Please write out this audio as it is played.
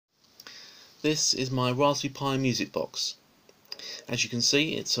This is my Raspberry Pi music box. As you can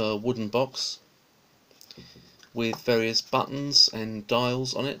see, it's a wooden box with various buttons and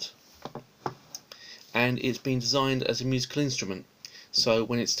dials on it, and it's been designed as a musical instrument. So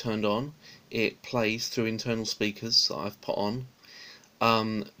when it's turned on, it plays through internal speakers that I've put on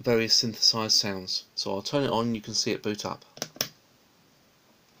various synthesized sounds. So I'll turn it on, you can see it boot up.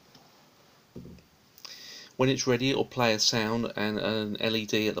 When it's ready, it will play a sound and an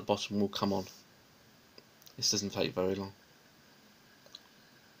LED at the bottom will come on. This doesn't take very long.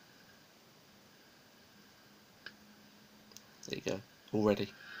 There you go, all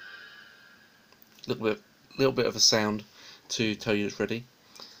ready. Little bit of a sound to tell you it's ready.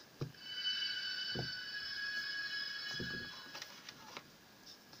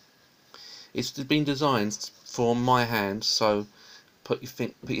 It's been designed for my hand, so put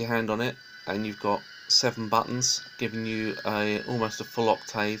your hand on it, and you've got 7 buttons, giving you almost a full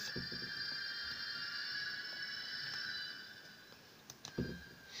octave.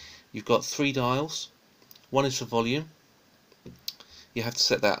 You've got 3 dials. One is for volume. You have to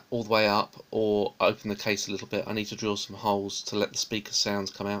set that all the way up or open the case a little bit. I need to drill some holes to let the speaker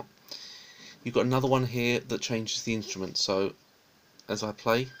sounds come out. You've got another one here that changes the instrument, so as I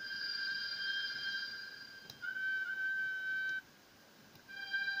play,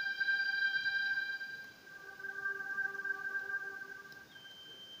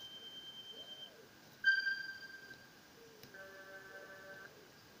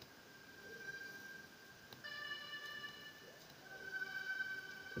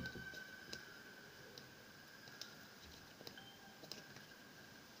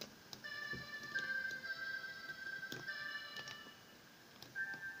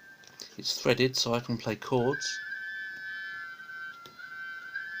 it's threaded so I can play chords.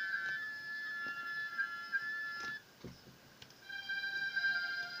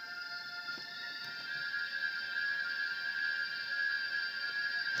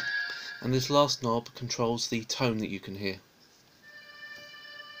 And this last knob controls the tone that you can hear.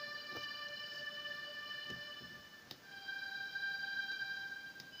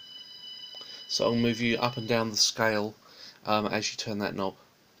 So I'll move you up and down the scale as you turn that knob.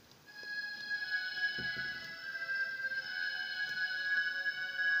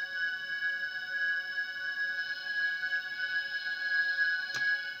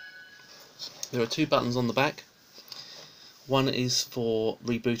 There are 2 buttons on the back. One is for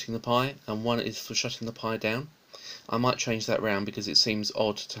rebooting the Pi and one is for shutting the Pi down. I might change that round because it seems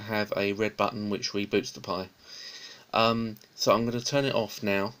odd to have a red button which reboots the Pi. So I'm going to turn it off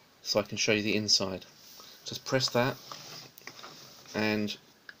now so I can show you the inside. Just press that and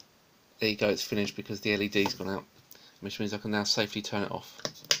there you go, it's finished because the LED's gone out, which means I can now safely turn it off.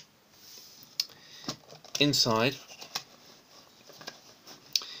 Inside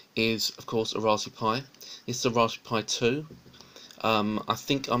is of course a Raspberry Pi. It's a Raspberry Pi 2. I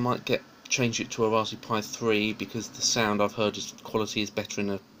think I might change it to a Raspberry Pi 3 because the sound I've heard quality is better in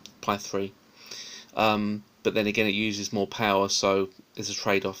a Pi 3. But then again it uses more power, so there's a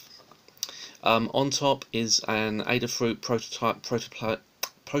trade-off. On top is an Adafruit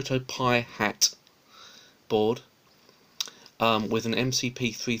Proto-Pi hat board with an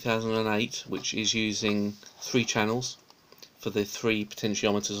MCP 3008, which is using 3 channels for the 3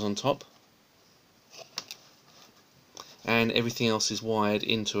 potentiometers on top, and everything else is wired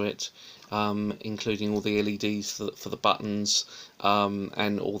into it, including all the LEDs for the buttons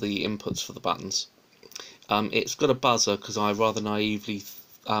and all the inputs for the buttons. It's got a buzzer because I rather naively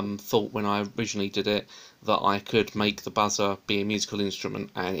thought when I originally did it that I could make the buzzer be a musical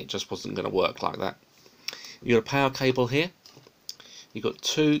instrument, and it just wasn't going to work like that. You've got a power cable here. You've got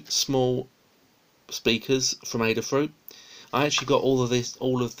 2 small speakers from Adafruit. I actually got all of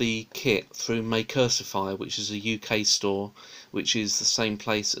the kit through Makersify, which is a UK store, which is the same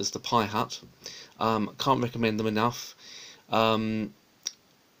place as the Pi Hut. Can't recommend them enough.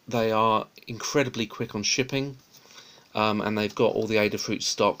 They are incredibly quick on shipping, and they've got all the Adafruit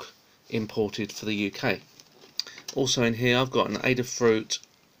stock imported for the UK. Also in here I've got an Adafruit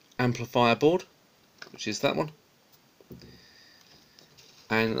amplifier board, which is that one,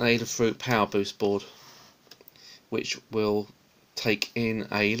 and an Adafruit power boost board, which will take in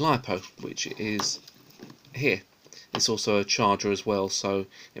a LiPo, which is here. It's also a charger as well, so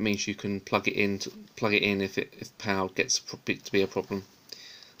it means you can plug it in if power gets to be a problem.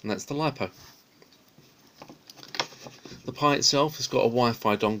 And that's the LiPo. The Pi itself has got a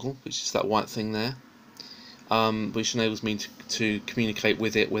Wi-Fi dongle, which is that white thing there, which enables me to communicate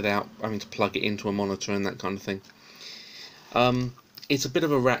with it without having to plug it into a monitor and that kind of thing. It's a bit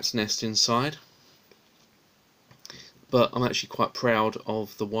of a rat's nest inside. but I'm actually quite proud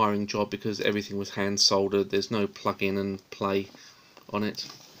of the wiring job because everything was hand soldered. There's no plug in and play on it.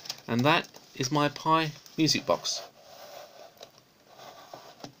 And that is my Pi music box.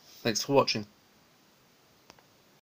 Thanks for watching.